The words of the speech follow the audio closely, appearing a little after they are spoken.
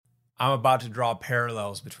I'm about to draw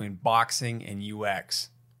parallels between boxing and UX.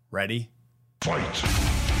 Ready? Fight!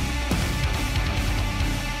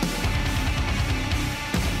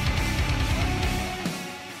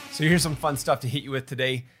 So here's some fun stuff to hit you with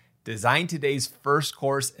today. Design Today's first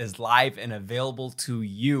course is live and available to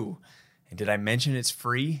you. And did I mention it's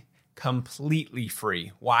free? Completely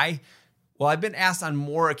free. Why? Well, I've been asked on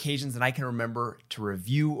more occasions than I can remember to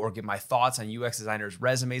review or give my thoughts on UX designers'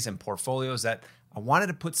 resumes and portfolios that I wanted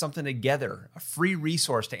to put something together, a free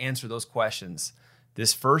resource to answer those questions.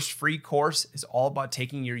 This first free course is all about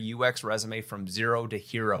taking your UX resume from zero to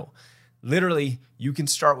hero. Literally, you can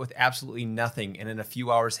start with absolutely nothing and in a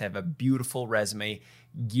few hours have a beautiful resume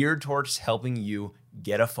geared towards helping you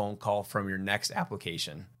get a phone call from your next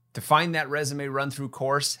application. To find that resume run-through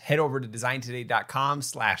course, head over to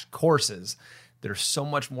designtoday.com/courses. There's so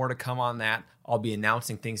much more to come on that. I'll be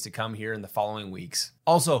announcing things to come here in the following weeks.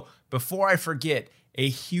 Also, before I forget, a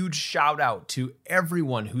huge shout out to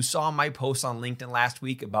everyone who saw my post on LinkedIn last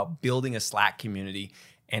week about building a Slack community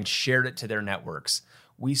and shared it to their networks.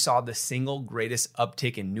 We saw the single greatest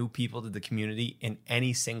uptick in new people to the community in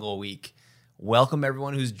any single week. Welcome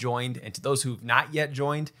everyone who's joined, and to those who've not yet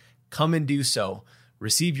joined, come and do so.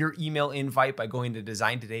 Receive your email invite by going to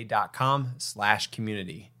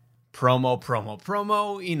designtoday.com/community.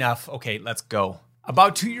 Promo, enough. Okay, let's go.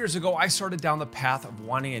 About 2 years ago, I started down the path of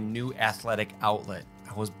wanting a new athletic outlet.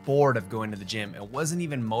 I was bored of going to the gym and wasn't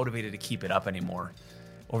even motivated to keep it up anymore.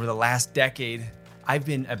 Over the last decade, I've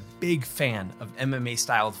been a big fan of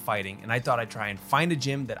MMA-styled fighting, and I thought I'd try and find a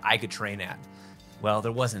gym that I could train at. Well,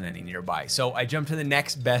 there wasn't any nearby, so I jumped to the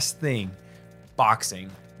next best thing, boxing.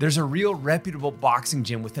 There's a real reputable boxing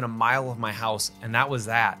gym within a mile of my house, and that was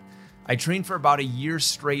that. I trained for about a year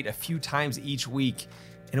straight, a few times each week,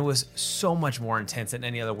 and it was so much more intense than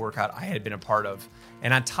any other workout I had been a part of.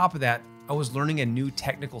 And on top of that, I was learning a new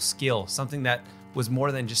technical skill, something that was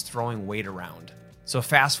more than just throwing weight around. So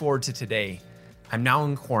fast forward to today. I'm now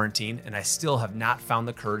in quarantine, and I still have not found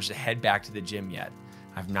the courage to head back to the gym yet.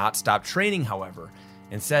 I've not stopped training, however.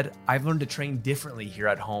 Instead, I've learned to train differently here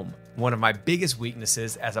at home. One of my biggest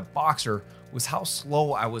weaknesses as a boxer was how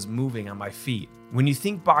slow I was moving on my feet. When you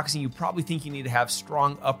think boxing, you probably think you need to have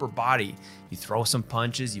strong upper body. You throw some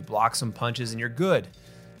punches, you block some punches, and you're good.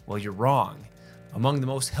 Well, you're wrong. Among the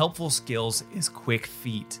most helpful skills is quick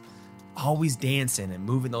feet. Always dancing and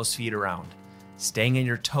moving those feet around. Staying on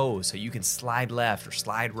your toes so you can slide left or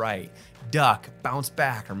slide right, duck, bounce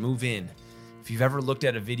back, or move in. If you've ever looked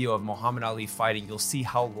at a video of Muhammad Ali fighting, you'll see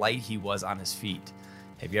how light he was on his feet.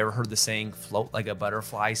 Have you ever heard the saying, float like a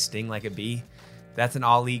butterfly, sting like a bee? That's an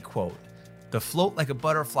Ali quote. The float like a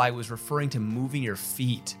butterfly was referring to moving your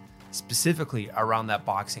feet, specifically around that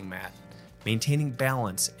boxing mat, maintaining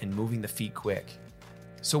balance and moving the feet quick.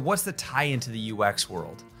 So what's the tie into the UX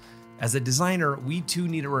world? As a designer, we too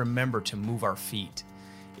need to remember to move our feet.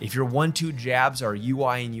 If your 1-2 jabs are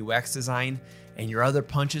UI and UX design, and your other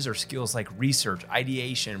punches are skills like research,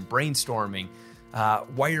 ideation, brainstorming,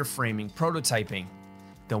 wireframing, prototyping,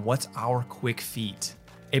 then what's our quick feet?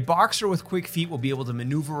 A boxer with quick feet will be able to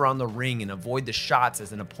maneuver around the ring and avoid the shots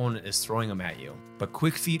as an opponent is throwing them at you. But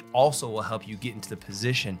quick feet also will help you get into the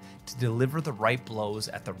position to deliver the right blows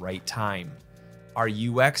at the right time. Our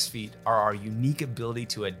UX feet are our unique ability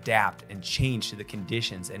to adapt and change to the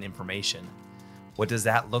conditions and information. What does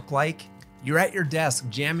that look like? You're at your desk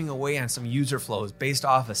jamming away on some user flows based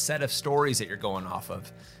off a set of stories that you're going off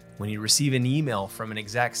of. When you receive an email from an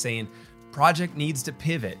exec saying, project needs to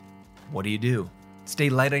pivot, what do? Stay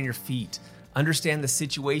light on your feet. Understand the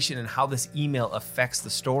situation and how this email affects the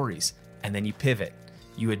stories. And then you pivot.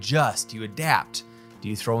 You adjust, you adapt. Do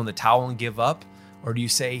you throw in the towel and give up? Or do you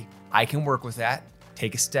say, I can work with that,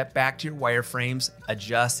 take a step back to your wireframes,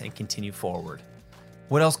 adjust, and continue forward?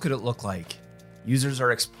 What else could it look like? Users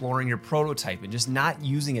are exploring your prototype and just not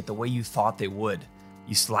using it the way you thought they would.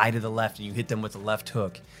 You slide to the left and you hit them with the left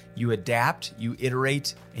hook. You adapt, you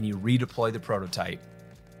iterate, and you redeploy the prototype.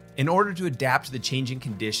 In order to adapt to the changing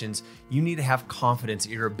conditions, you need to have confidence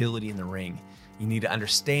in your ability in the ring. You need to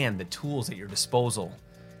understand the tools at your disposal.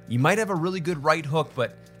 You might have a really good right hook,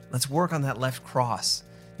 but let's work on that left cross.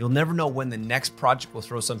 You'll never know when the next project will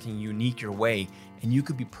throw something unique your way, and you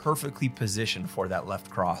could be perfectly positioned for that left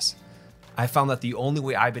cross. I found that the only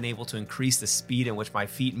way I've been able to increase the speed in which my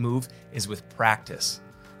feet move is with practice.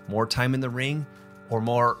 More time in the ring or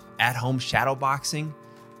more at-home shadow boxing.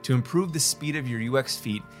 To improve the speed of your UX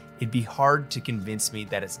feet, it'd be hard to convince me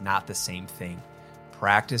that it's not the same thing.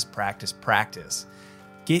 Practice, practice, practice.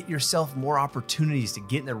 Get yourself more opportunities to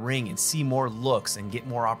get in the ring and see more looks and get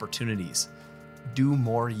more opportunities. Do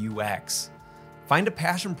more UX. Find a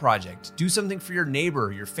passion project. Do something for your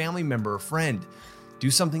neighbor, your family member, or friend.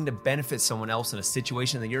 Do something to benefit someone else in a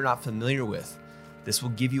situation that you're not familiar with. This will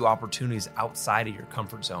give you opportunities outside of your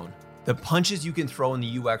comfort zone. The punches you can throw in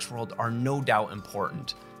the UX world are no doubt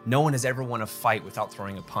important. No one has ever won a fight without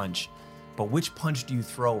throwing a punch. But which punch do you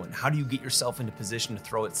throw, and how do you get yourself into position to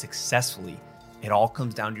throw it successfully? It all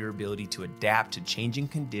comes down to your ability to adapt to changing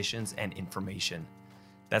conditions and information.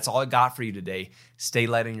 That's all I got for you today. Stay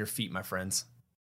light on your feet, my friends.